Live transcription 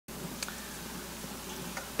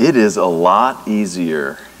It is a lot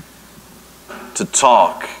easier to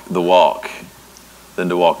talk the walk than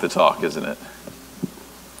to walk the talk, isn't it?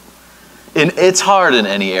 And it's hard in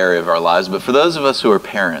any area of our lives, but for those of us who are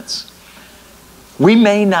parents, we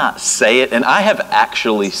may not say it, and I have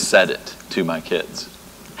actually said it to my kids,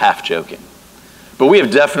 half joking. But we have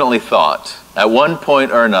definitely thought, at one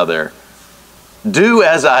point or another, do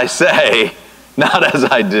as I say, not as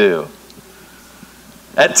I do.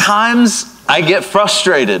 At times, I get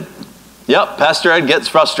frustrated. Yep, Pastor Ed gets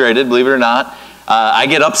frustrated, believe it or not. I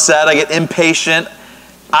get upset, I get impatient.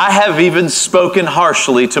 I have even spoken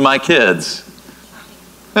harshly to my kids.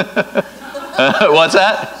 What's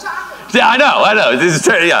that? Shocking. Yeah, I know.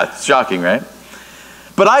 It's shocking, right?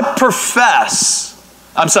 But I profess,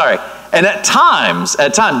 and at times,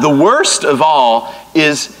 the worst of all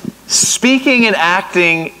is speaking and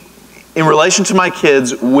acting in relation to my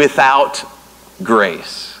kids without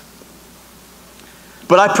grace.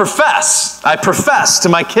 But I profess to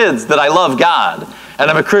my kids that I love God,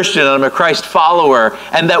 and I'm a Christian, and I'm a Christ follower,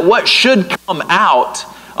 and that what should come out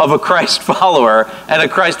of a Christ follower and a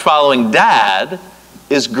Christ following dad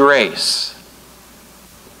is grace.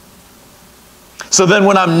 So then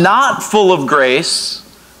when I'm not full of grace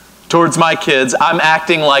towards my kids, I'm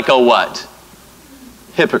acting like a what?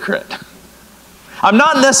 Hypocrite. I'm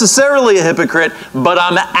not necessarily a hypocrite, but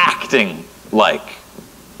I'm acting like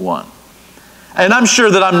one. And I'm sure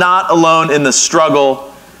that I'm not alone in the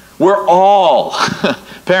struggle. We're all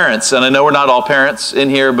parents, and I know we're not all parents in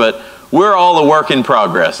here, but we're all a work in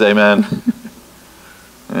progress. Amen.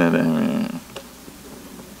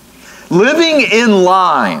 Living in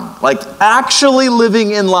line, like actually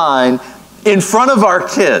living in line in front of our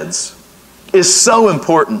kids is so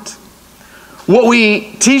important. What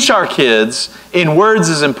we teach our kids in words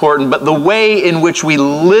is important, but the way in which we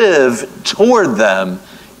live toward them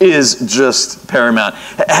is just paramount.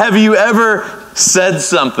 Have you ever said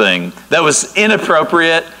something that was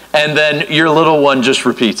inappropriate and then your little one just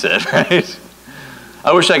repeats it, right?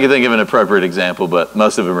 I wish I could think of an appropriate example, but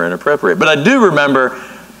most of them are inappropriate. But I do remember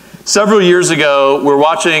several years ago, we're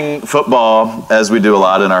watching football, as we do a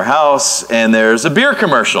lot in our house, and there's a beer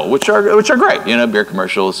commercial, which are great, beer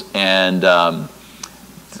commercials. And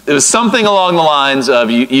it was something along the lines of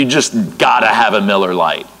you just gotta have a Miller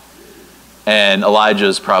Lite. And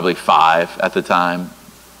Elijah's probably 5 at the time.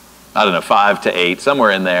 I don't know, 5 to 8, somewhere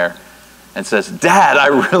in there. And says, Dad, I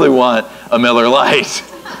really want a Miller Lite.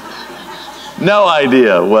 No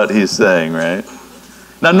idea what he's saying, right?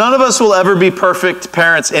 Now, none of us will ever be perfect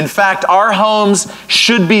parents. In fact, our homes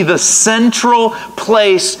should be the central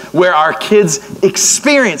place where our kids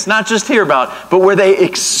experience, not just hear about, but where they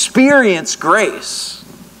experience grace.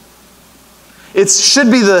 It should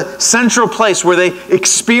be the central place where they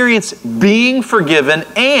experience being forgiven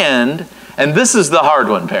and this is the hard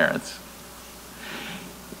one, parents.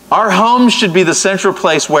 Our home should be the central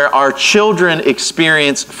place where our children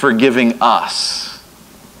experience forgiving us.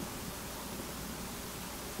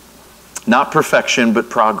 Not perfection, but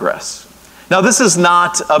progress. Now, this is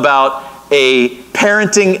not about a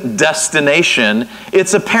parenting destination.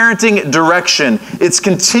 It's a parenting direction. It's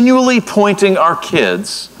continually pointing our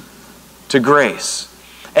kids to grace.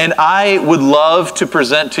 And I would love to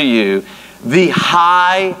present to you the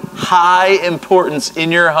high importance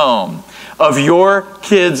in your home of your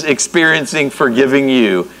kids experiencing forgiving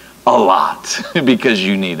you a lot because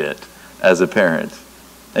you need it as a parent.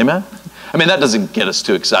 Amen? I mean, that doesn't get us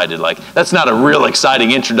too excited. Like, that's not a real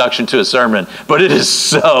exciting introduction to a sermon, but it is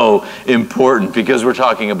so important because we're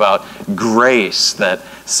talking about grace that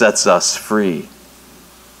sets us free.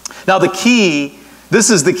 Now, this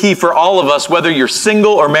is the key for all of us, whether you're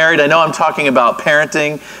single or married. I know I'm talking about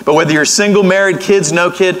parenting, but whether you're single, married, kids, no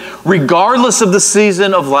kid, regardless of the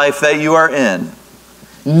season of life that you are in,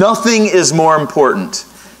 nothing is more important.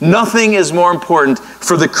 Nothing is more important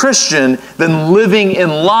for the Christian than living in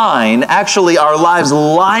line, actually our lives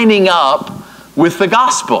lining up with the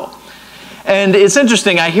gospel. And it's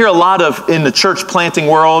interesting, I hear a lot of, in the church planting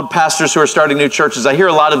world, pastors who are starting new churches, I hear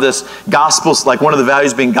a lot of this gospel, like one of the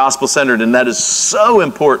values being gospel-centered, and that is so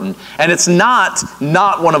important. And it's not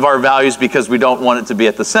one of our values because we don't want it to be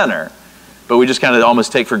at the center, but we just kind of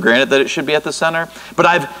almost take for granted that it should be at the center. But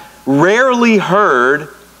I've rarely heard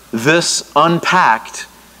this unpacked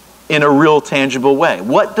in a real tangible way.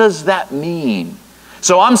 What does that mean?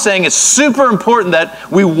 So I'm saying it's super important that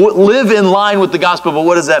we live in line with the gospel, but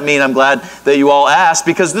what does that mean? I'm glad that you all asked,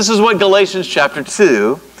 because this is what Galatians chapter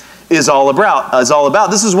 2 is all about.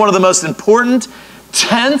 This is one of the most important,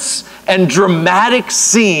 tense, and dramatic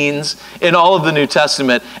scenes in all of the New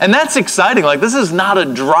Testament. And that's exciting. Like, this is not a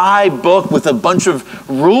dry book with a bunch of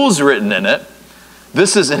rules written in it.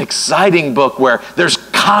 This is an exciting book where there's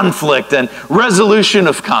conflict and resolution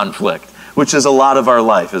of conflict, which is a lot of our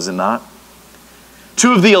life, is it not?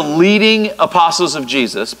 Two of the leading apostles of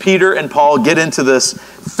Jesus, Peter and Paul, get into this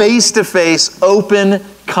face-to-face, open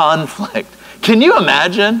conflict. Can you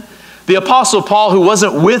imagine? The apostle Paul, who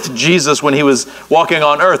wasn't with Jesus when he was walking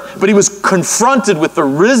on earth, but he was confronted with the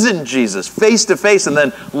risen Jesus face-to-face and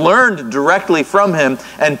then learned directly from him.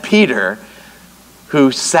 And Peter,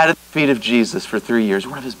 who sat at the feet of Jesus for 3 years,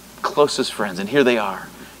 one of his closest friends, and here they are,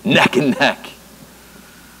 neck and neck.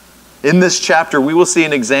 In this chapter, we will see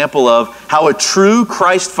an example of how a true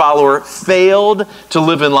Christ follower failed to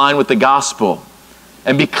live in line with the gospel.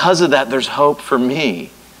 And because of that, there's hope for me,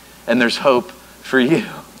 and there's hope for you.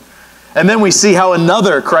 And then we see how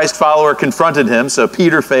another Christ follower confronted him. So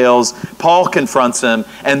Peter fails, Paul confronts him,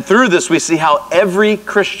 and through this we see how every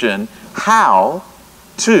Christian, how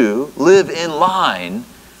to live in line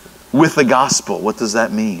with the gospel. What does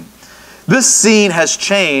that mean? This scene has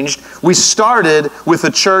changed. We started with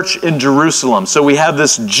a church in Jerusalem. So we have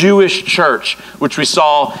this Jewish church, which we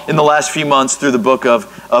saw in the last few months through the book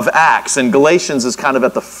of Acts. And Galatians is kind of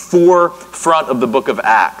at the forefront of the book of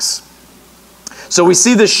Acts. So we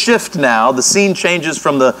see this shift now. The scene changes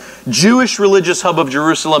from the Jewish religious hub of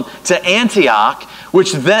Jerusalem to Antioch,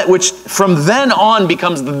 which from then on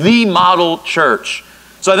becomes the model church.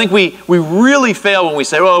 So I think we really fail when we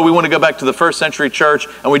say, oh, we want to go back to the first century church,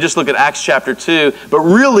 and we just look at Acts chapter 2. But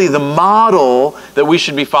really the model that we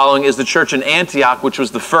should be following is the church in Antioch, which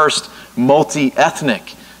was the first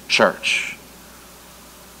multi-ethnic church.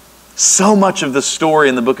 So much of the story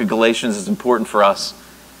in the book of Galatians is important for us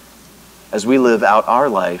as we live out our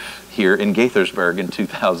life here in Gaithersburg in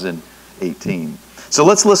 2018. So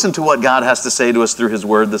let's listen to what God has to say to us through His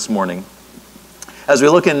Word this morning as we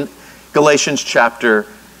look in Galatians chapter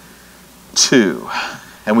 2.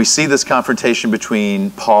 And we see this confrontation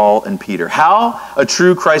between Paul and Peter. How a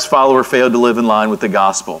true Christ follower failed to live in line with the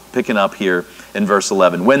gospel. Picking up here in verse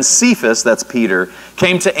 11. When Cephas, that's Peter,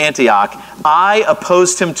 came to Antioch, I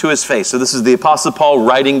opposed him to his face. So this is the Apostle Paul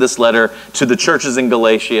writing this letter to the churches in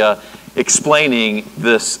Galatia, explaining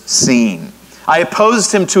this scene. I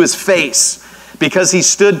opposed him to his face because he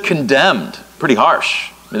stood condemned. Pretty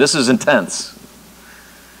harsh. I mean, this is intense.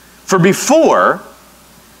 For before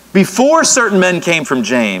certain men came from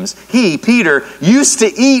James, he, Peter, used to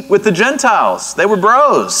eat with the Gentiles. They were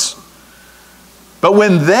bros. But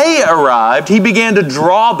when they arrived, he began to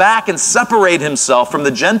draw back and separate himself from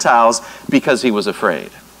the Gentiles because he was afraid.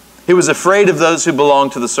 He was afraid of those who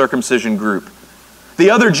belonged to the circumcision group. The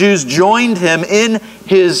other Jews joined him in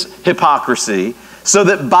his hypocrisy, so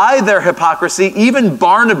that by their hypocrisy, even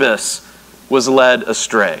Barnabas was led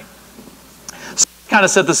astray. Kind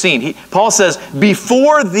of set the scene. Paul says,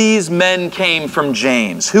 before these men came from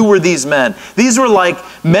James. Who were these men? These were like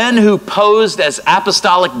men who posed as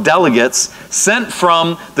apostolic delegates sent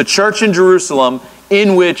from the church in Jerusalem,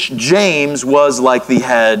 in which James was like the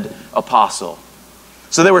head apostle.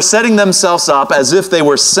 So they were setting themselves up as if they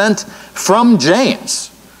were sent from James,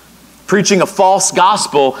 preaching a false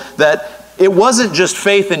gospel that it wasn't just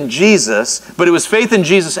faith in Jesus, but it was faith in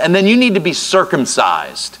Jesus, and then you need to be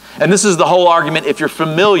circumcised. And this is the whole argument. If you're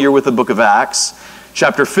familiar with the book of Acts,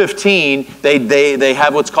 chapter 15, they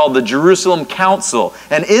have what's called the Jerusalem Council.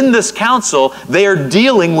 And in this council, they are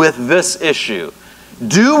dealing with this issue.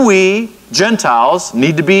 Do we, Gentiles,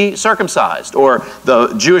 need to be circumcised? Or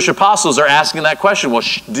the Jewish apostles are asking that question. Well,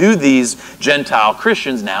 do these Gentile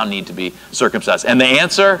Christians now need to be circumcised? And the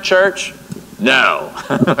answer, church, no.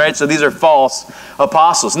 Right? So these are false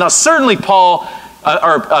apostles. Now, certainly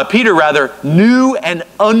Peter knew and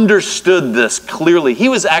understood this clearly. He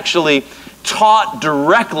was actually taught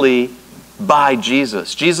directly by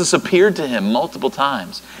Jesus. Jesus appeared to him multiple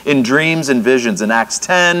times in dreams and visions in Acts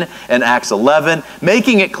 10 and Acts 11,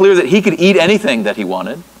 making it clear that he could eat anything that he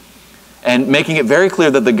wanted and making it very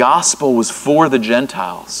clear that the gospel was for the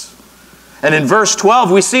Gentiles. And in verse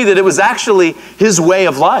 12, we see that it was actually his way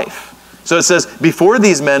of life. So it says, before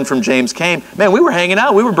these men from James came, man, we were hanging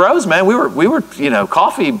out. We were bros, man. We were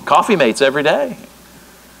coffee mates every day.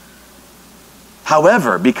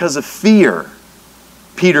 However, because of fear,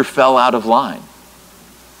 Peter fell out of line.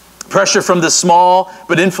 Pressure from this small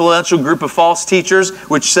but influential group of false teachers,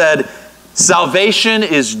 which said, salvation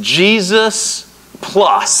is Jesus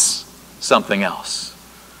plus something else.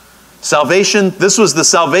 Salvation, this was the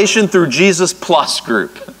salvation through Jesus plus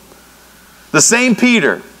group. The same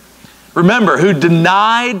Peter, remember, who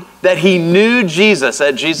denied that he knew Jesus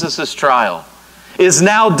at Jesus' trial, is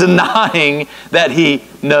now denying that he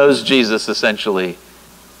knows Jesus essentially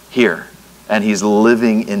here. And he's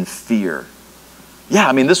living in fear. Yeah,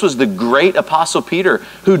 I mean, this was the great Apostle Peter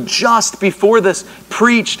who just before this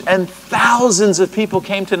preached and thousands of people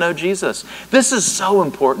came to know Jesus. This is so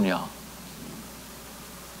important, y'all.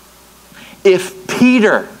 If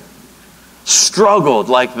Peter struggled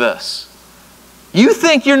like this, you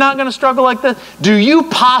think you're not going to struggle like this? Do you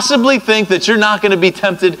possibly think that you're not going to be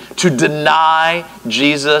tempted to deny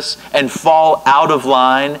Jesus and fall out of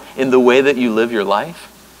line in the way that you live your life?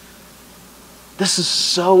 This is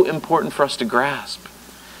so important for us to grasp.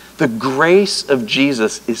 The grace of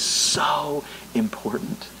Jesus is so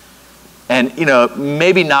important. And,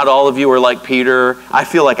 maybe not all of you are like Peter. I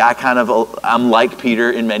feel like I'm like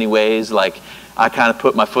Peter in many ways. Like, I kind of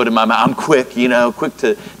put my foot in my mouth. I'm quick, quick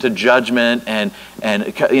to judgment and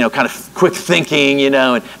kind of quick thinking,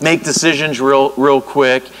 and make decisions real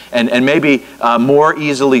quick and maybe more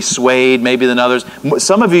easily swayed maybe than others.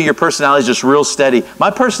 Some of you, your personality is just real steady. My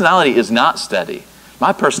personality is not steady.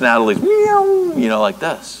 My personality is, like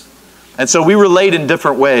this. And so we relate in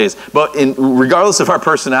different ways, but regardless of our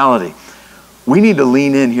personality, we need to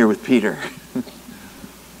lean in here with Peter.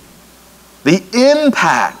 The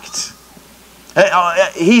impact.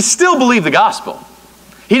 He still believed the gospel.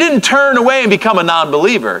 He didn't turn away and become a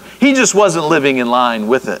non-believer. He just wasn't living in line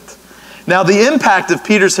with it. Now, the impact of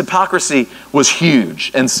Peter's hypocrisy was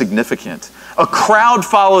huge and significant. A crowd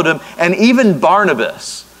followed him, and even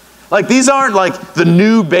Barnabas. Like, these aren't like the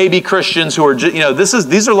new baby Christians who are,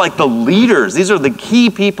 these are like the leaders. These are the key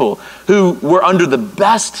people who were under the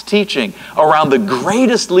best teaching around the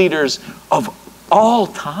greatest leaders of all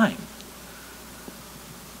time.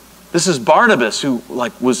 This is Barnabas who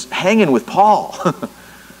was hanging with Paul.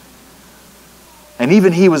 And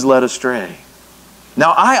even he was led astray.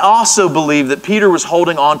 Now, I also believe that Peter was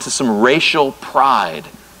holding on to some racial pride.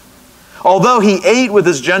 Although he ate with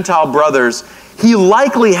his Gentile brothers, he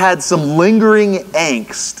likely had some lingering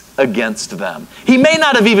angst against them. He may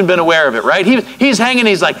not have even been aware of it, right? He's hanging,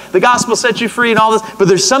 he's like, the gospel set you free and all this, but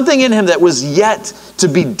there's something in him that was yet to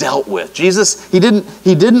be dealt with. Jesus, he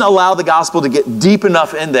didn't allow the gospel to get deep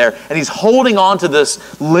enough in there, and he's holding on to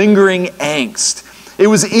this lingering angst. It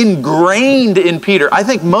was ingrained in Peter. I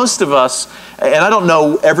think most of us, and I don't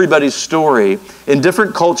know everybody's story, in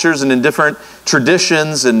different cultures and in different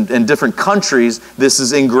traditions and different countries, this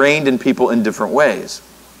is ingrained in people in different ways.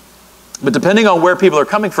 But depending on where people are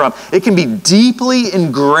coming from, it can be deeply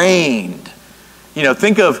ingrained.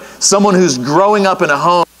 Think of someone who's growing up in a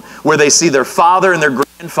home where they see their father and their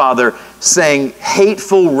grandfather saying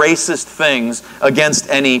hateful, racist things against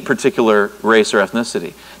any particular race or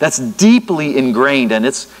ethnicity. That's deeply ingrained, and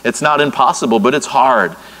it's not impossible, but it's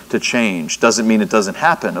hard to change. Doesn't mean it doesn't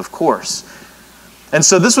happen, of course. And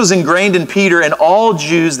so this was ingrained in Peter and all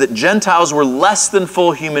Jews that Gentiles were less than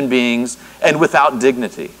full human beings and without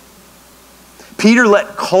dignity. Peter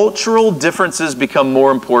let cultural differences become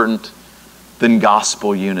more important than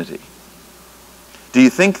gospel unity. Do you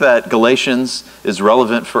think that Galatians is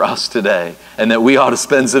relevant for us today and that we ought to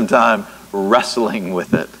spend some time wrestling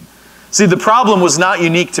with it? See, the problem was not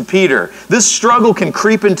unique to Peter. This struggle can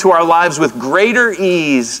creep into our lives with greater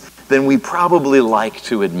ease than we probably like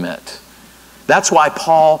to admit. That's why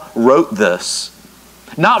Paul wrote this.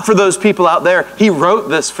 Not for those people out there. He wrote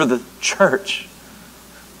this for the church.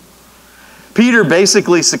 Peter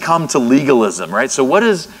basically succumbed to legalism, right? So what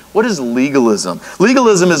is legalism?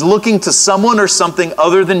 Legalism is looking to someone or something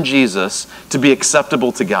other than Jesus to be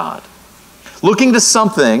acceptable to God. Looking to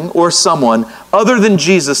something or someone other than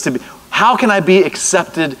Jesus to be, how can I be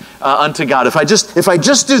accepted unto God? If I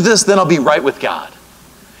just do this, then I'll be right with God.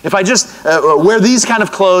 If I just wear these kind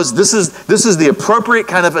of clothes, this is the appropriate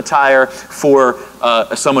kind of attire for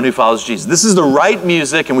someone who follows Jesus. This is the right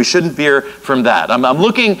music, and we shouldn't veer from that. I'm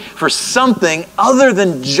looking for something other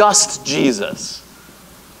than just Jesus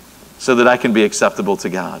so that I can be acceptable to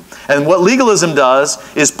God. And what legalism does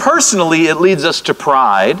is personally it leads us to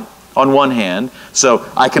pride on one hand. So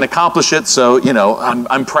I can accomplish it, so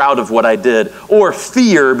I'm proud of what I did. Or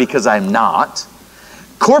fear because I'm not.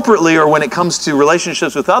 Corporately, or when it comes to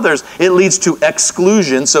relationships with others, it leads to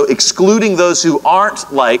exclusion, so excluding those who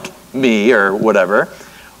aren't like me or whatever,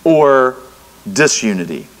 or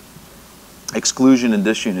disunity. Exclusion and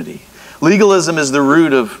disunity. Legalism is the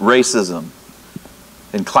root of racism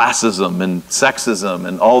and classism and sexism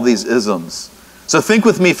and all these isms. So think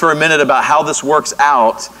with me for a minute about how this works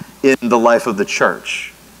out in the life of the church.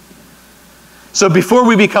 So before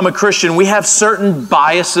we become a Christian, we have certain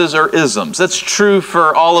biases or isms. That's true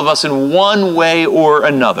for all of us in one way or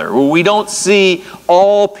another. We don't see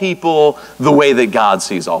all people the way that God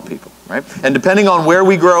sees all people, right? And depending on where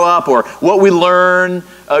we grow up or what we learn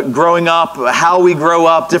growing up, how we grow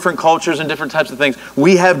up, different cultures and different types of things,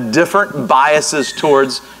 we have different biases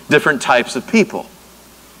towards different types of people.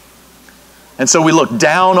 And so we look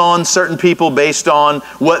down on certain people based on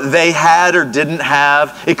what they had or didn't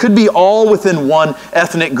have. It could be all within one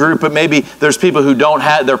ethnic group, but maybe there's people who don't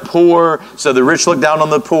have, they're poor, so the rich look down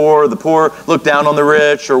on the poor look down on the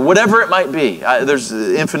rich, or whatever it might be. There's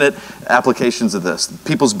infinite applications of this.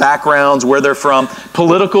 People's backgrounds, where they're from,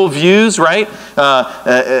 political views, right?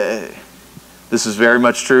 This is very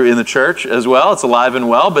much true in the church as well. It's alive and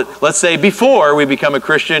well. But let's say before we become a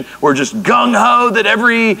Christian, we're just gung-ho that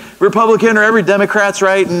every Republican or every Democrat's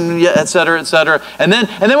right, and et cetera, et cetera. And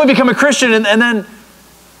then we become a Christian, and then,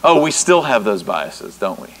 we still have those biases,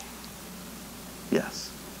 don't we?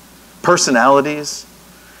 Yes. Personalities.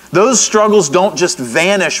 Those struggles don't just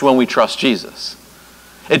vanish when we trust Jesus.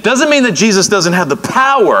 It doesn't mean that Jesus doesn't have the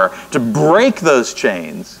power to break those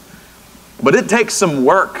chains. But it takes some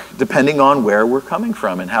work depending on where we're coming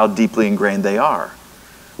from and how deeply ingrained they are.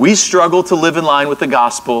 We struggle to live in line with the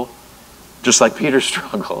gospel, just like Peter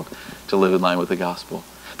struggled to live in line with the gospel.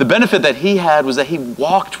 The benefit that he had was that he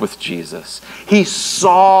walked with Jesus. He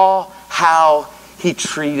saw how he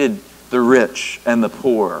treated the rich and the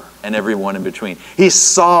poor and everyone in between. He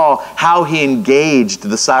saw how he engaged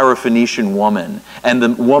the Syrophoenician woman and the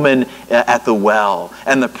woman at the well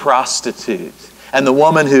and the prostitute. And the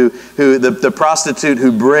woman the prostitute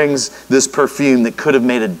who brings this perfume that could have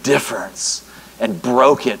made a difference and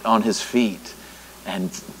broke it on his feet. And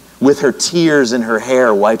with her tears in her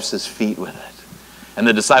hair, wipes his feet with it. And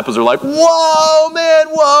the disciples are like, whoa, man,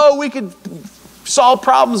 whoa, we could solve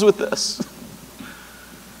problems with this.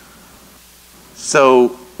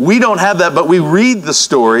 So we don't have that, but we read the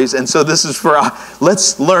stories, and so this is for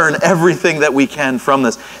let's learn everything that we can from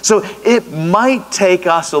this. So it might take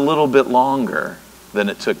us a little bit longer than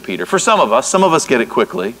it took Peter. For some of us get it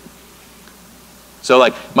quickly. So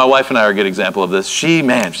like my wife and I are a good example of this.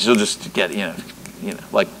 She'll just get,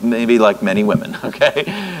 like maybe like many women, okay?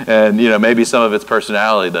 And maybe some of it's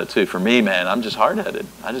personality though too. For me, man, I'm just hard-headed.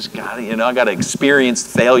 I just I gotta experience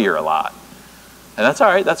failure a lot. And that's all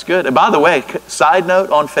right, that's good. And by the way, side note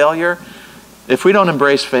on failure, if we don't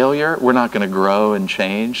embrace failure, we're not going to grow and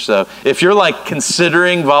change. So if you're like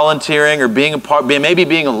considering volunteering or being a part, maybe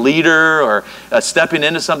being a leader or stepping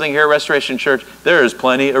into something here at Restoration Church, there is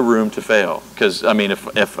plenty of room to fail. Because,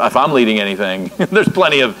 if I'm leading anything, there's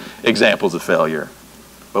plenty of examples of failure.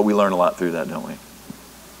 But we learn a lot through that, don't we?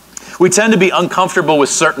 We tend to be uncomfortable with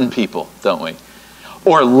certain people, don't we?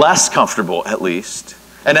 Or less comfortable, at least.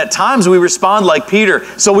 And at times we respond like Peter.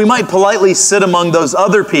 So we might politely sit among those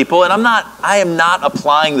other people. And I am not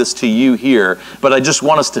applying this to you here, but I just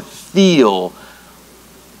want us to feel,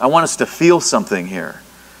 something here.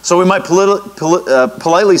 So we might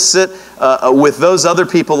politely sit with those other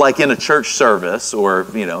people like in a church service or,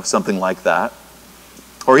 something like that.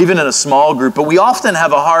 Or even in a small group. But we often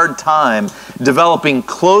have a hard time developing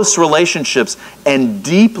close relationships and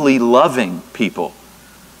deeply loving people.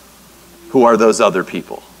 Who are those other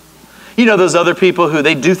people? Those other people who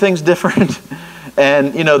they do things different.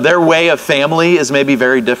 And, their way of family is maybe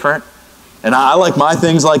very different. And I like my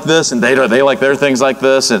things like this, and they like their things like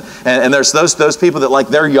this. And there's those people that like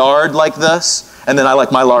their yard like this, and then I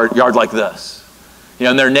like my yard like this.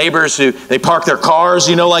 And their neighbors who, they park their cars,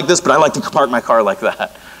 like this, but I like to park my car like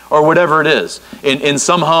that. Or whatever it is. In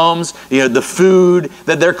some homes, the food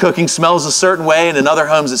that they're cooking smells a certain way, and in other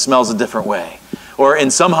homes it smells a different way. Or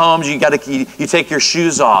in some homes, you take your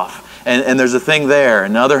shoes off, and there's a thing there.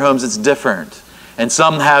 In other homes, it's different. And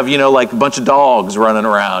some have, like a bunch of dogs running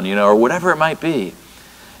around, or whatever it might be.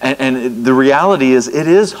 And the reality is, it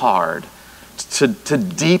is hard to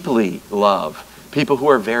deeply love people who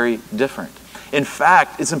are very different. In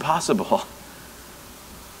fact, it's impossible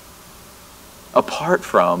apart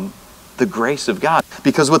from the grace of God.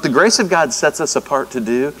 Because what the grace of God sets us apart to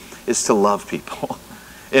do is to love people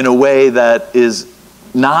in a way that is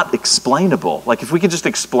not explainable. Like if we could just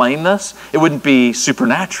explain this, it wouldn't be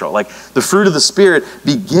supernatural. Like the fruit of the Spirit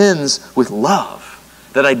begins with love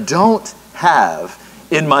that I don't have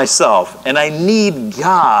in myself, and I need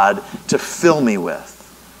God to fill me with.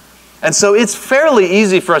 And so it's fairly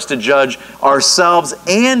easy for us to judge ourselves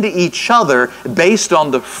and each other based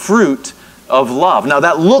on the fruit of love. Now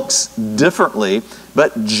that looks differently,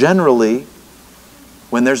 but generally,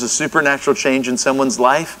 when there's a supernatural change in someone's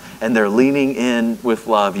life and they're leaning in with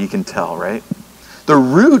love, you can tell, right? The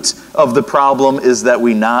root of the problem is that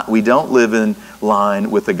we don't live in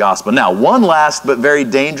line with the gospel. Now, one last but very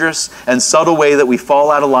dangerous and subtle way that we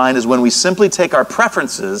fall out of line is when we simply take our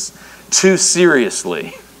preferences too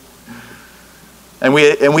seriously. And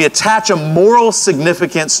we attach a moral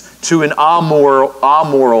significance to an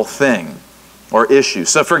amoral thing or issue.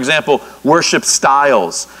 So for example, worship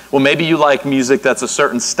styles. Well, maybe you like music that's a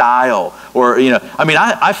certain style. Or,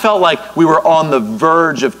 I felt like we were on the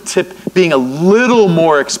verge of being a little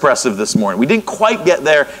more expressive this morning. We didn't quite get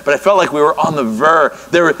there, but I felt like we were on the verge.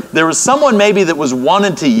 There was someone maybe that was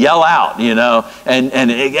wanting to yell out, and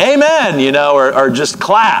amen, or just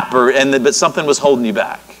clap, but something was holding you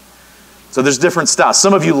back. So there's different styles.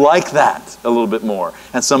 Some of you like that a little bit more,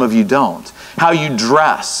 and some of you don't. How you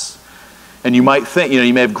dress. And you might think,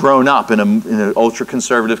 you may have grown up in an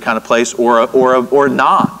ultra-conservative kind of place or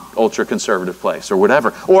not ultra-conservative place or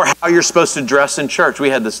whatever. Or how you're supposed to dress in church. We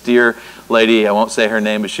had this dear lady, I won't say her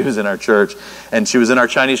name, but she was in our church. And she was in our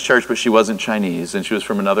Chinese church, but she wasn't Chinese. And she was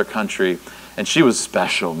from another country. And she was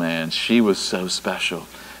special, man. She was so special.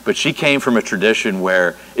 But she came from a tradition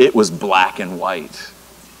where it was black and white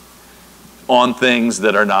on things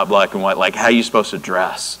that are not black and white, like how you're supposed to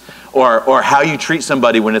dress. Or how you treat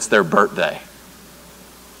somebody when it's their birthday.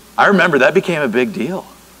 I remember that became a big deal.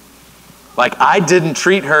 Like, I didn't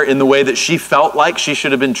treat her in the way that she felt like she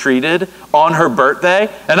should have been treated on her birthday,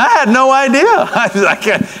 and I had no idea. I was like,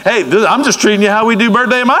 hey, I'm just treating you how we do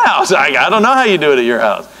birthday in my house. I don't know how you do it at your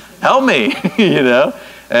house. Help me,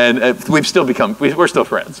 And we're still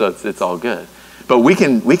friends, so it's all good. But we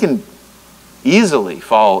can easily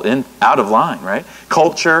fall out of line, right?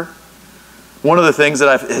 Culture. One of the things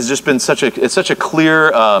that has just been such a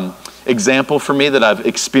clear example for me that I've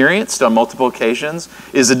experienced on multiple occasions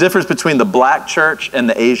is the difference between the black church and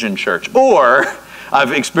the Asian church. Or,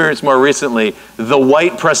 I've experienced more recently, the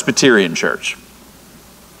white Presbyterian church.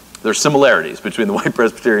 There's similarities between the white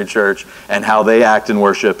Presbyterian church and how they act in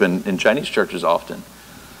worship in Chinese churches often.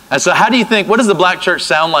 And so what does the black church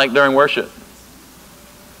sound like during worship?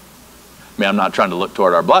 I mean, I'm not trying to look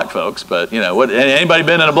toward our black folks, but, anybody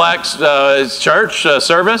been in a black church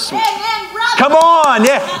service? Come on,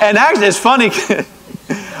 yeah. And actually, it's funny.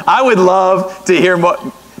 I would love to hear more.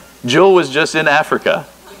 Jewel was just in Africa,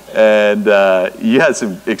 and you had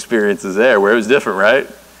some experiences there where it was different, right?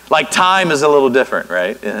 Like, time is a little different,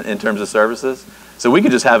 right, in terms of services. So we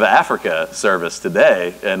could just have an Africa service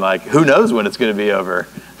today, and, who knows when it's going to be over.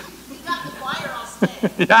 We got the flyer all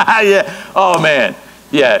set. Yeah. Oh, man.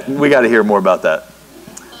 Yeah, we got to hear more about that,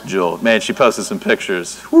 Jewel. Man, she posted some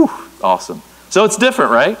pictures. Whew, awesome. So it's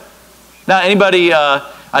different, right? Now, anybody,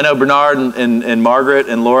 I know Bernard and Margaret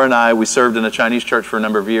and Laura and I, we served in a Chinese church for a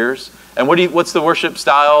number of years. And what's the worship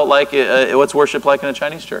style like? What's worship like in a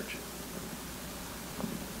Chinese church?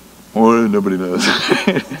 Well, nobody knows.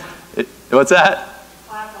 What's that?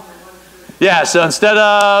 Yeah, so instead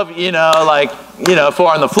of, 4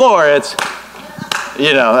 on the floor, it's...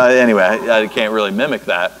 anyway, I can't really mimic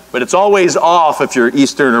that. But it's always off if you're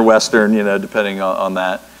Eastern or Western, depending on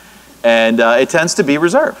that. And it tends to be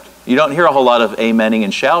reserved. You don't hear a whole lot of amening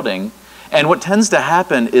and shouting. And what tends to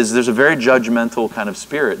happen is there's a very judgmental kind of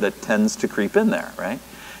spirit that tends to creep in there, right?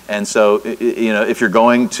 And so, if you're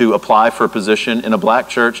going to apply for a position in a black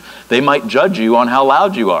church, they might judge you on how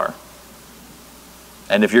loud you are.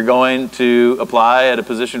 And if you're going to apply at a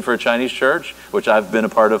position for a Chinese church, which I've been a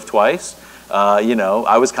part of twice,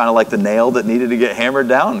 I was kind of like the nail that needed to get hammered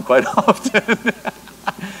down quite often.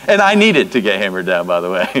 And I needed to get hammered down, by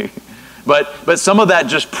the way. But some of that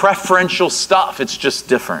just preferential stuff, it's just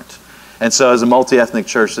different. And so as a multi-ethnic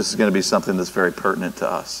church, this is going to be something that's very pertinent to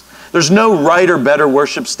us. There's no right or better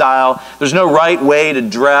worship style. There's no right way to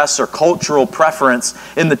dress or cultural preference.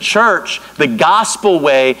 In the church, the gospel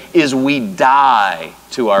way is we die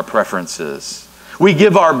to our preferences. We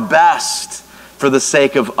give our best for the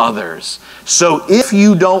sake of others. So if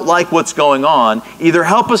you don't like what's going on, either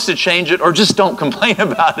help us to change it or just don't complain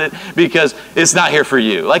about it because it's not here for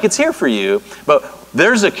you. Like, it's here for you, but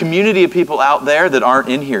there's a community of people out there that aren't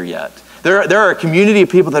in here yet. There are a community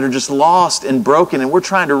of people that are just lost and broken, and we're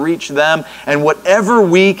trying to reach them. And whatever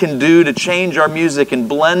we can do to change our music and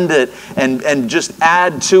blend it and just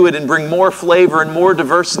add to it and bring more flavor and more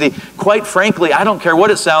diversity, quite frankly, I don't care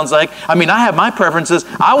what it sounds like. I mean, I have my preferences.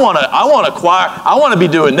 I want a choir. I want to be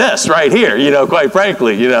doing this right here, quite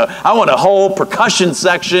frankly. I want a whole percussion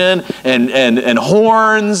section and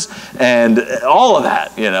horns and all of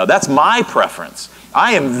that. That's my preference.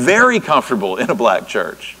 I am very comfortable in a black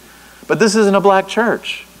church. But this isn't a black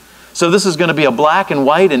church. So this is going to be a black and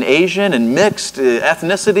white and Asian and mixed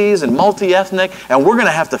ethnicities and multi-ethnic. And we're going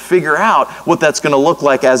to have to figure out what that's going to look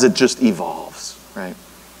like as it just evolves, right?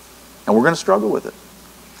 And we're going to struggle with it.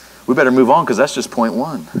 We better move on because that's just point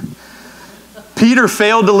one. Peter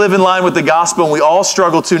failed to live in line with the gospel, and we all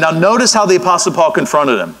struggle too. Now notice how the Apostle Paul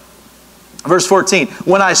confronted him. Verse 14,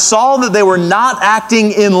 when I saw that they were not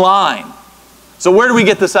acting in line. So where do we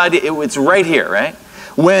get this idea? It's right here, right?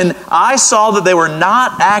 When I saw that they were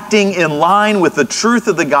not acting in line with the truth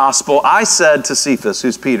of the gospel, I said to Cephas,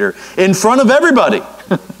 who's Peter, in front of everybody,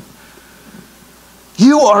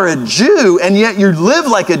 you are a Jew, and yet you live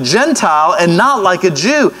like a Gentile and not like a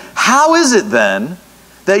Jew. How is it then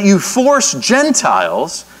that you force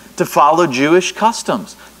Gentiles to follow Jewish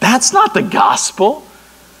customs? That's not the gospel.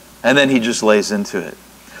 And then he just lays into it.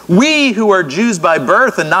 We who are Jews by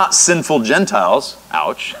birth and not sinful Gentiles,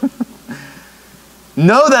 ouch,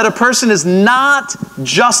 know that a person is not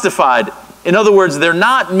justified. In other words, they're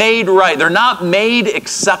not made right. They're not made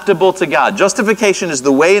acceptable to God. Justification is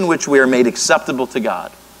the way in which we are made acceptable to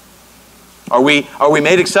God. Are we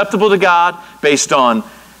made acceptable to God based on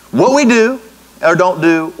what we do or don't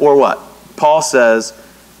do or what? Paul says,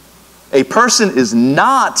 a person is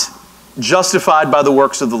not justified by the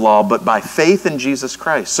works of the law, but by faith in Jesus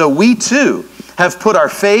Christ. So we too have put our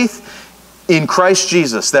faith in Christ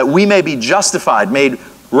Jesus, that we may be justified, made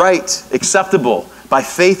right, acceptable by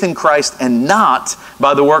faith in Christ and not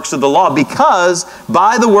by the works of the law, because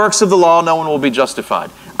by the works of the law no one will be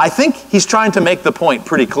justified. I think he's trying to make the point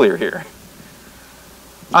pretty clear here.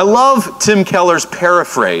 I love Tim Keller's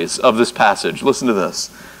paraphrase of this passage. Listen to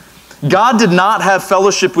this. God did not have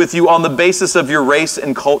fellowship with you on the basis of your race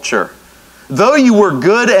and culture. Though you were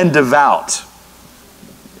good and devout,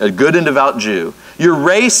 a good and devout Jew, your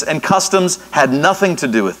race and customs had nothing to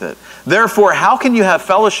do with it. Therefore, how can you have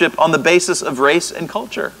fellowship on the basis of race and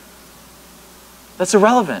culture? That's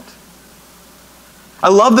irrelevant. I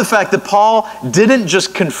love the fact that Paul didn't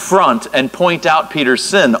just confront and point out Peter's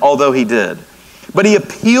sin, although he did, but he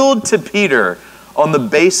appealed to Peter on the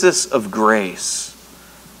basis of grace.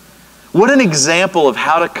 What an example of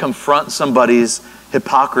how to confront somebody's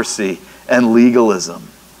hypocrisy and legalism.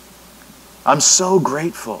 I'm so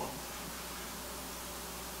grateful.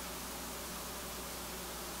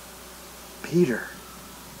 Peter,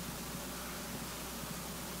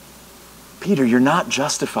 you're not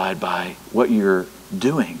justified by what you're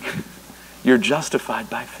doing. You're justified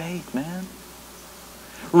by faith, man.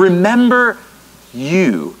 Remember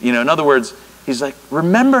you. In other words, he's like,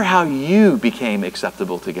 remember how you became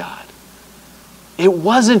acceptable to God. It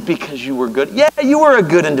wasn't because you were good. Yeah, you were a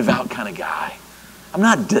good and devout kind of guy. I'm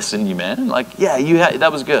not dissing you, man.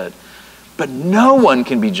 That was good. But no one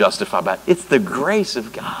can be justified by it. It's the grace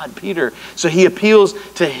of God, Peter. So he appeals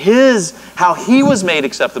to how he was made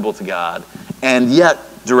acceptable to God, and yet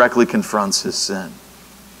directly confronts his sin.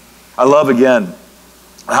 I love, again,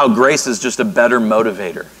 how grace is just a better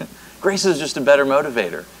motivator. Grace is just a better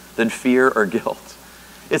motivator than fear or guilt.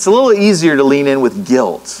 It's a little easier to lean in with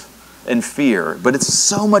guilt and fear, but it's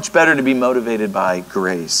so much better to be motivated by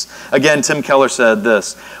grace. Again, Tim Keller said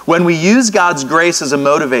this, when we use God's grace as a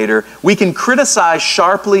motivator, we can criticize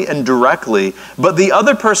sharply and directly, but the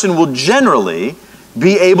other person will generally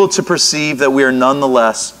be able to perceive that we are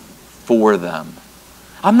nonetheless for them.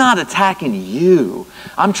 I'm not attacking you.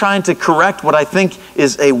 I'm trying to correct what I think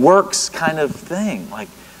is a works kind of thing.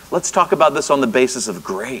 Let's talk about this on the basis of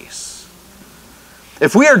grace.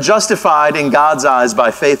 If we are justified in God's eyes by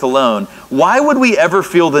faith alone, why would we ever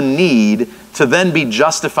feel the need to then be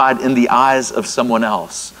justified in the eyes of someone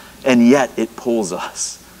else? And yet it pulls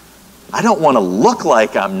us. I don't want to look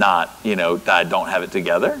like I'm not, that I don't have it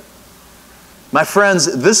together. My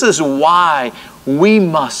friends, this is why we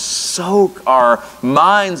must soak our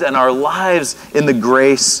minds and our lives in the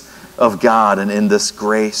grace of God and in this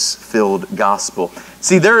grace-filled gospel.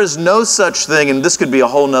 See, there is no such thing, and this could be a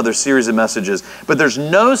whole nother series of messages, but there's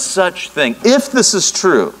no such thing, if this is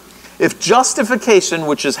true, if justification,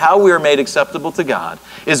 which is how we are made acceptable to God,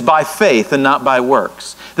 is by faith and not by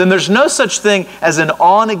works, then there's no such thing as an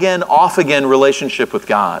on-again, off-again relationship with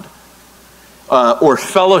God or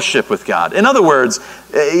fellowship with God. In other words,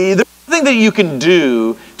 there's nothing that you can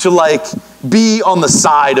do to be on the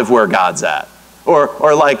side of where God's at. Or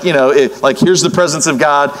here's the presence of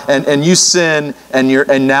God, and you sin,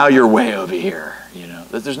 and now you're way over here.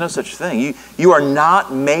 There's no such thing. You are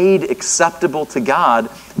not made acceptable to God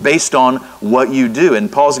based on what you do.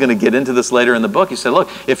 And Paul's going to get into this later in the book. He said, look,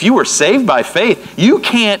 if you were saved by faith, you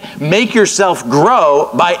can't make yourself grow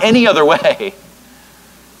by any other way.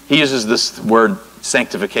 He uses this word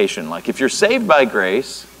sanctification. If you're saved by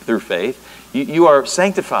grace through faith, you are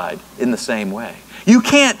sanctified in the same way. You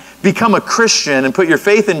can't become a Christian and put your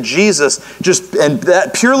faith in Jesus and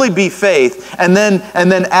that purely be faith and then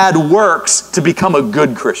add works to become a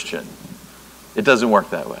good Christian. It doesn't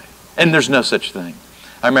work that way. And there's no such thing.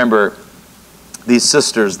 I remember these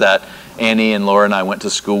sisters that Annie and Laura and I went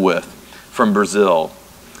to school with from Brazil.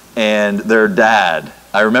 and their dad.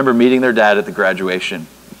 I remember meeting their dad at the graduation.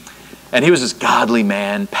 And he was this godly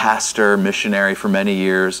man, pastor, missionary for many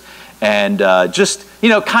years. And just,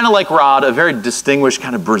 kind of like Rod, a very distinguished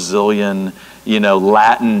kind of Brazilian,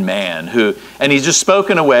 Latin man and he's just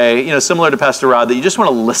spoken a way, similar to Pastor Rod, that you just want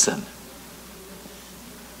to listen.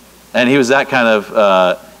 And he was that kind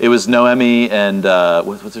of, it was Noemi and,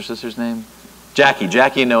 what's her sister's name? Jackie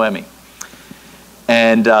and Noemi.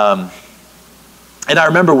 And I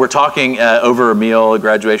remember we're talking over a meal, a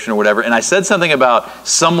graduation or whatever, and I said something about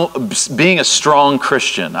being a strong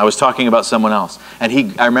Christian. I was talking about someone else.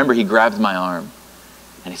 And I remember he grabbed my arm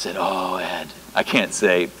and he said, "Oh, Ed," I can't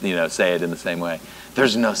say it in the same way.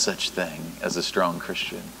 "There's no such thing as a strong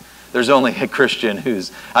Christian. There's only a Christian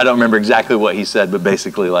I don't remember exactly what he said, but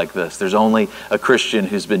basically like this. There's only a Christian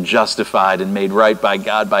who's been justified and made right by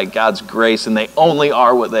God, by God's grace, and they only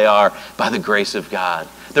are what they are by the grace of God.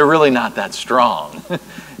 They're really not that strong."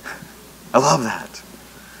 I love that.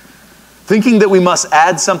 Thinking that we must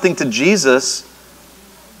add something to Jesus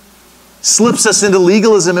slips us into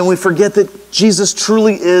legalism, and we forget that Jesus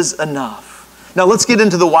truly is enough. Now let's get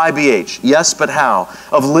into the YBH, yes, but how,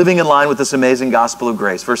 of living in line with this amazing gospel of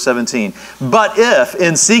grace. Verse 17, "But if,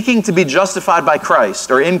 in seeking to be justified by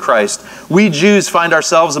Christ, or in Christ, we Jews find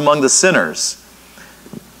ourselves among the sinners,"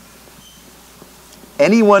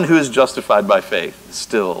 anyone who is justified by faith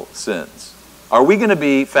still sins. Are we going to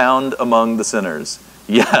be found among the sinners?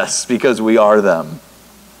 Yes, because we are them.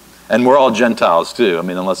 And we're all Gentiles too. I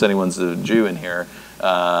mean, unless anyone's a Jew in here.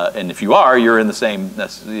 And if you are, you're in the same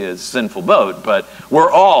sinful boat. But we're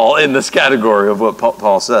all in this category of what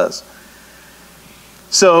Paul says.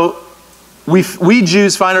 So we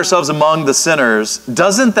Jews find ourselves among the sinners.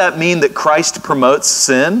 Doesn't that mean that Christ promotes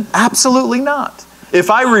sin? Absolutely not. If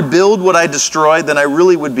I rebuild what I destroyed, then I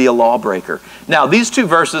really would be a lawbreaker. Now, these two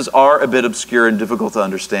verses are a bit obscure and difficult to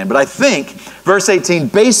understand, but I think verse 18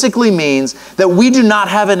 basically means that we do not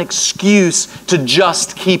have an excuse to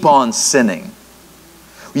just keep on sinning.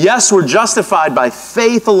 Yes, we're justified by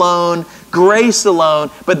faith alone, grace alone,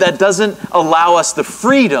 but that doesn't allow us the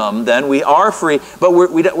freedom, then we are free, but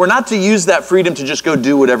we're not to use that freedom to just go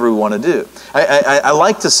do whatever we want to do. I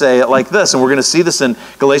like to say it like this, and we're going to see this in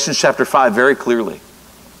Galatians chapter 5 very clearly.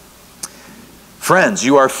 Friends,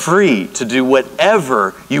 you are free to do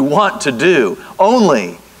whatever you want to do,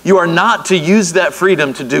 only you are not to use that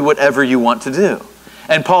freedom to do whatever you want to do.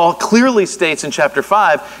 And Paul clearly states in chapter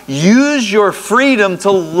 5, use your freedom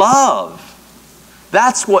to love.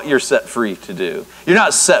 That's what you're set free to do. You're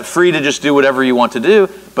not set free to just do whatever you want to do,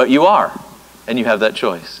 but you are. And you have that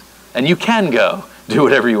choice. And you can go do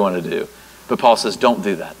whatever you want to do. But Paul says, don't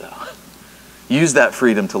do that though. Use that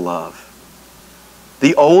freedom to love.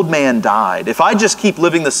 The old man died. If I just keep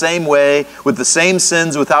living the same way with the same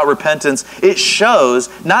sins without repentance, it shows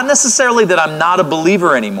not necessarily that I'm not a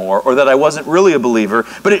believer anymore or that I wasn't really a believer,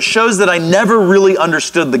 but it shows that I never really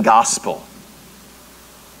understood the gospel.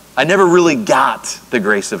 I never really got the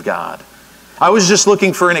grace of God. I was just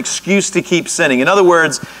looking for an excuse to keep sinning. In other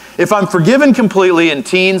words, if I'm forgiven completely, and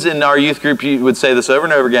teens in our youth group you would say this over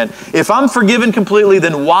and over again, if I'm forgiven completely,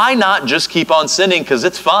 then why not just keep on sinning because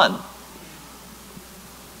it's fun?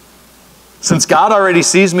 Since God already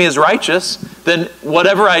sees me as righteous, then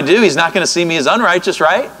whatever I do, He's not going to see me as unrighteous,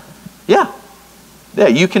 right? Yeah,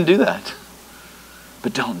 you can do that.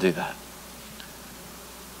 But don't do that.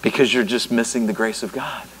 Because you're just missing the grace of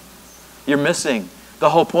God. You're missing the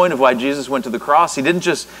whole point of why Jesus went to the cross. He didn't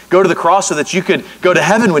just go to the cross so that you could go to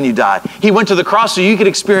heaven when you die. He went to the cross so you could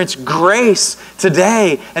experience grace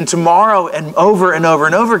today and tomorrow and over and over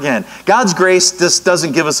and over again. God's grace just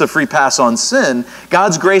doesn't give us a free pass on sin.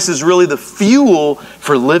 God's grace is really the fuel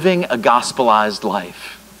for living a gospelized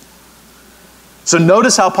life. So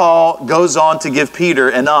notice how Paul goes on to give Peter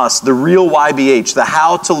and us the real YBH, the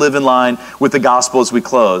how to live in line with the gospel as we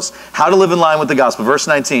close. How to live in line with the gospel. Verse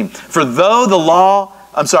 19. For through the law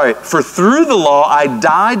I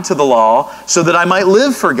died to the law so that I might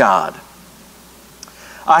live for God.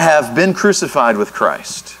 I have been crucified with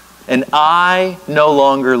Christ, and I no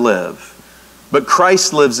longer live, but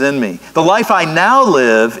Christ lives in me. The life I now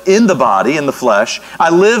live in the body, in the flesh, I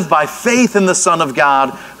live by faith in the Son of God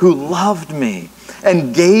who loved me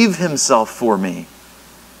and gave Himself for me.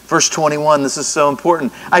 Verse 21, this is so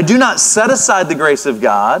important. I do not set aside the grace of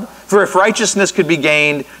God, for if righteousness could be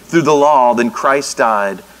gained through the law, then Christ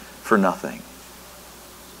died for nothing.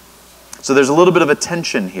 So there's a little bit of a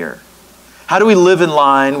tension here. How do we live in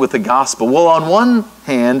line with the gospel? Well, on one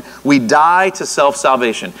hand, we die to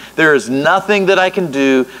self-salvation. There is nothing that I can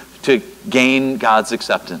do to gain God's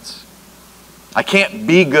acceptance. I can't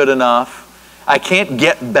be good enough. I can't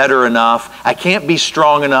get better enough. I can't be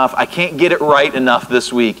strong enough. I can't get it right enough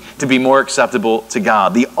this week to be more acceptable to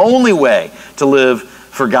God. The only way to live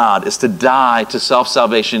for God is to die to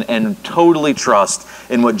self-salvation and totally trust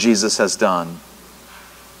in what Jesus has done.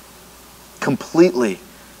 Completely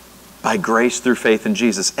by grace through faith in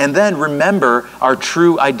Jesus. And then remember our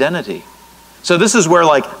true identity. So this is where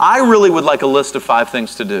I really would like a list of 5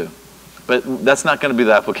 things to do. But that's not going to be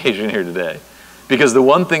the application here today. Because the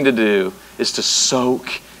one thing to do is to soak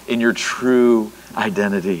in your true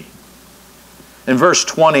identity. In verse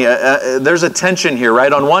 20, there's a tension here,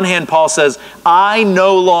 right? On one hand, Paul says, I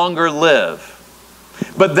no longer live.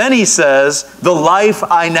 But then he says, the life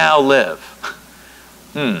I now live.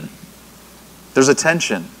 There's a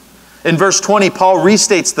tension. In verse 20, Paul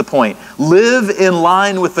restates the point. Live in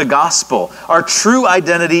line with the gospel. Our true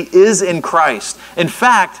identity is in Christ. In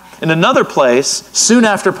fact, in another place, soon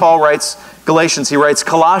after Paul writes Galatians, he writes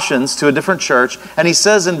Colossians to a different church, and he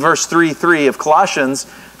says in verse 3 of Colossians,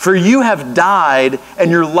 for you have died, and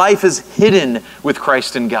your life is hidden with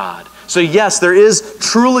Christ in God. So yes, there is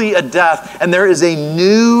truly a death, and there is a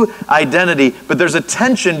new identity, but there's a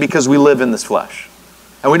tension because we live in this flesh.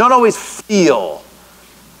 And we don't always feel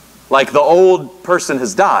like the old person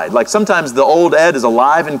has died. Like sometimes the old Ed is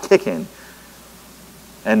alive and kicking,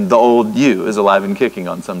 and the old you is alive and kicking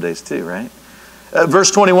on some days too, right?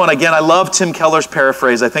 Verse 21, again, I love Tim Keller's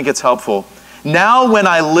paraphrase. I think it's helpful. Now when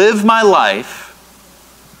I live my life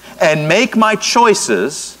and make my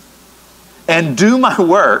choices and do my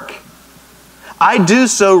work, I do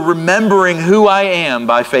so remembering who I am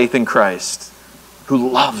by faith in Christ, who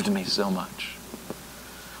loved me so much.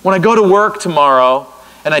 When I go to work tomorrow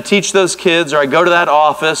and I teach those kids, or I go to that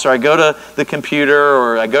office, or I go to the computer,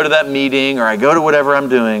 or I go to that meeting, or I go to whatever I'm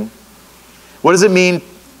doing, what does it mean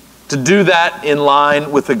to do that in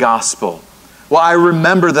line with the gospel? Well, I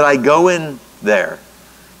remember that I go in there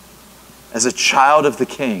as a child of the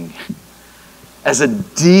King, as a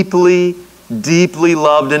deeply, deeply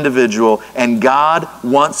loved individual, and God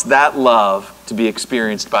wants that love to be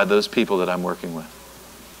experienced by those people that I'm working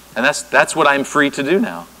with. And that's what I'm free to do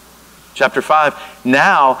now. Chapter 5,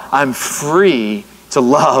 now I'm free to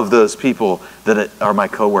love those people that are my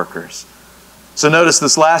coworkers. So notice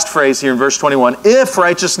this last phrase here in verse 21. If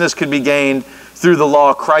righteousness could be gained through the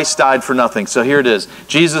law, Christ died for nothing. So here it is.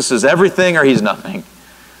 Jesus is everything or he's nothing.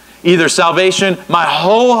 Either salvation, my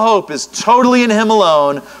whole hope is totally in him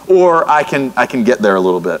alone, or I can get there a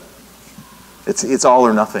little bit. It's all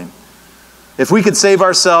or nothing. If we could save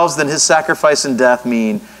ourselves, then his sacrifice and death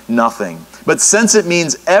mean nothing. But since it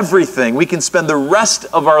means everything, we can spend the rest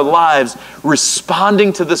of our lives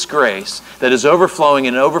responding to this grace that is overflowing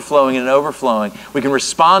and overflowing and overflowing. We can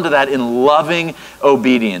respond to that in loving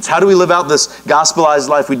obedience. How do we live out this gospelized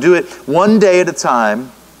life? We do it one day at a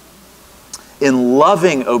time in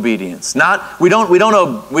loving obedience. We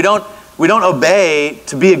don't obey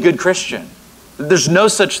to be a good Christian. There's no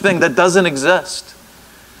such thing. That doesn't exist.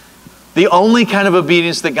 The only kind of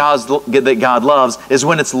obedience that God loves is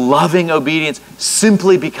when it's loving obedience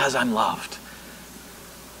simply because I'm loved.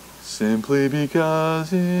 Simply because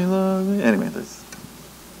he loves me. Anyway,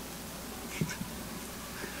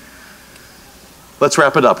 let's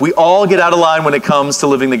wrap it up. We all get out of line when it comes to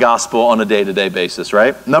living the gospel on a day-to-day basis,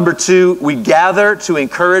 right? Number 2, we gather to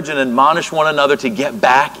encourage and admonish one another to get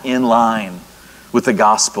back in line with the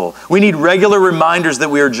gospel. We need regular reminders that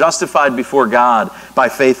we are justified before God by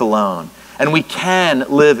faith alone. And we can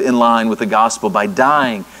live in line with the gospel by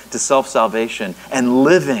dying to self-salvation and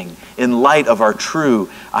living in light of our true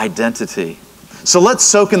identity. So let's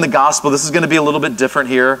soak in the gospel. This is going to be a little bit different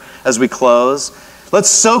here as we close. Let's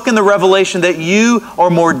soak in the revelation that you are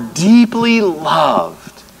more deeply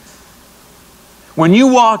loved. When you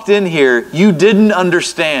walked in here, you didn't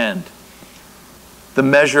understand the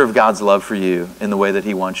measure of God's love for you in the way that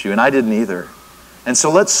he wants you. And I didn't either. And so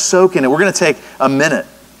let's soak in it. We're going to take a minute.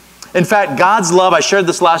 In fact, God's love, I shared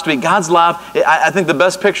this last week, God's love, I think the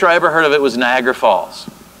best picture I ever heard of it was Niagara Falls.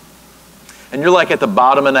 And you're like at the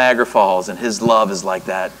bottom of Niagara Falls, and his love is like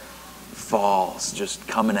that falls just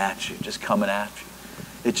coming at you, just coming at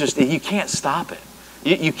you. You can't stop it.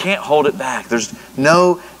 You can't hold it back. There's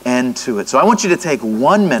no end to it. So I want you to take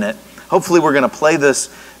 1 minute. Hopefully we're going to play this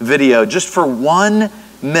video just for 1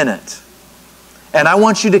 minute. And I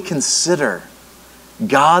want you to consider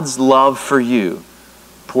God's love for you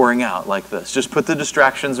pouring out like this. Just put the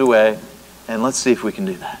distractions away and let's see if we can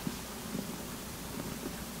do that.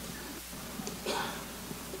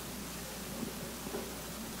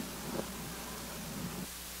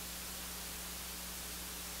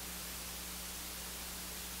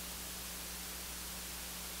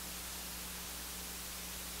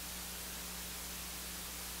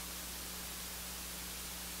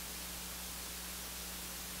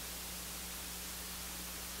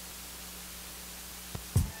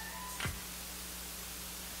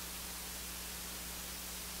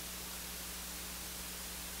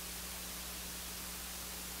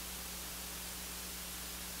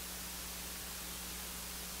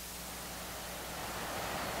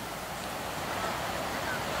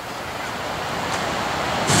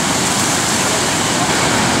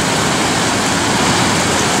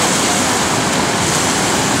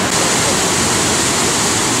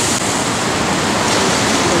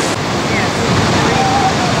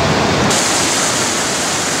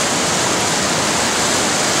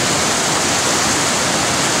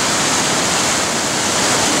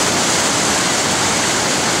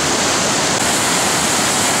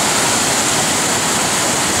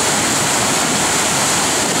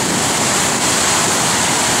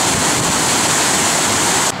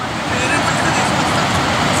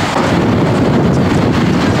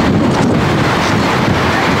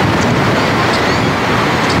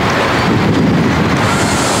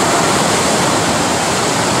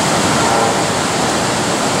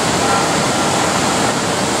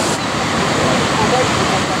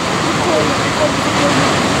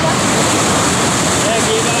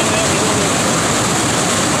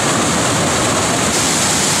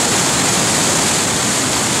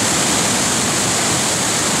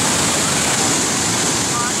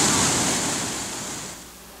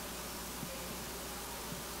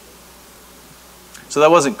 So that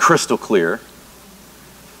wasn't crystal clear,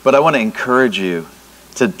 but I want to encourage you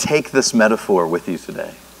to take this metaphor with you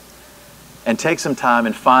today and take some time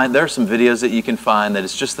and there are some videos that you can find that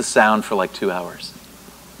it's just the sound for like 2 hours.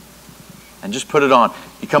 And just put it on.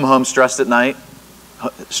 You come home stressed at night,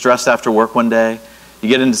 stressed after work one day, you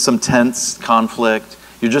get into some tense conflict,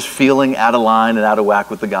 you're just feeling out of line and out of whack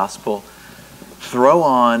with the gospel. Throw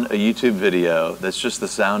on a YouTube video that's just the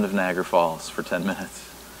sound of Niagara Falls for 10 minutes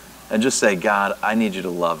and just say, God, I need you to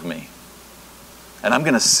love me. And I'm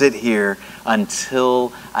going to sit here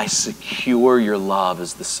until I secure your love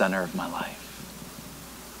as the center of my life.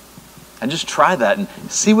 And just try that and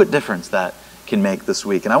see what difference that can make this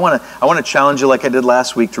week. And I want to challenge you like I did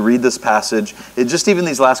last week to read this passage, just even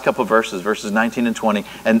these last couple of verses 19 and 20,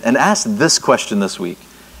 and ask this question this week.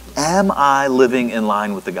 Am I living in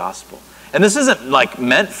line with the gospel? And this isn't like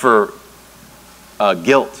meant for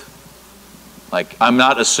guilt. Like, I'm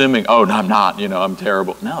not assuming, oh, no, I'm not, I'm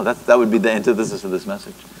terrible. No, that would be the antithesis of this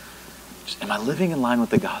message. Just, am I living in line with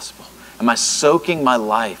the gospel? Am I soaking my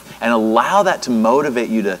life? And allow that to motivate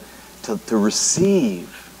you to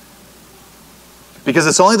receive. Because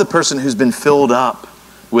it's only the person who's been filled up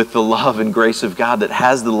with the love and grace of God that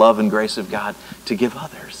has the love and grace of God to give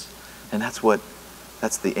others. And that's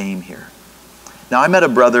the aim here. Now, I met a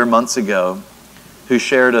brother months ago who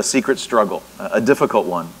shared a secret struggle, a difficult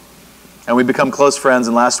one. And we become close friends,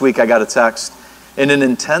 and last week I got a text in an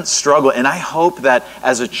intense struggle. And I hope that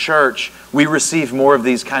as a church, we receive more of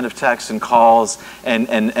these kind of texts and calls and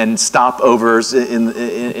stopovers,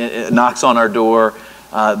 knocks on our door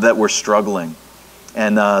that we're struggling.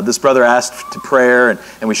 And this brother asked to prayer,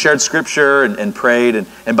 and we shared scripture and prayed.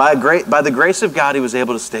 And by the grace of God, he was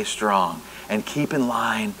able to stay strong and keep in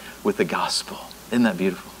line with the gospel. Isn't that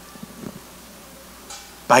beautiful?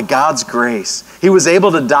 By God's grace, he was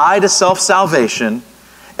able to die to self-salvation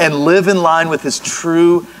and live in line with his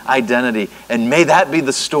true identity. And may that be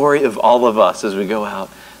the story of all of us as we go out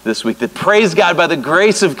this week. That praise God, by the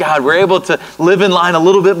grace of God, we're able to live in line a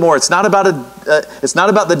little bit more. It's not about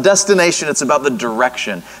the destination, it's about the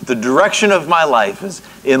direction. The direction of my life is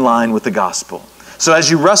in line with the gospel. So as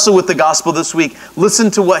you wrestle with the gospel this week, listen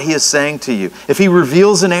to what he is saying to you. If he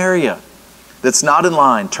reveals an area that's not in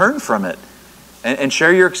line, turn from it. And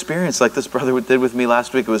share your experience like this brother did with me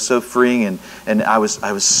last week. It was so freeing, and I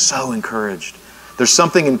was so encouraged. There's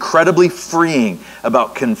something incredibly freeing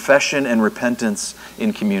about confession and repentance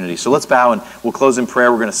in community. So let's bow and we'll close in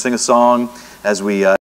prayer. We're going to sing a song as we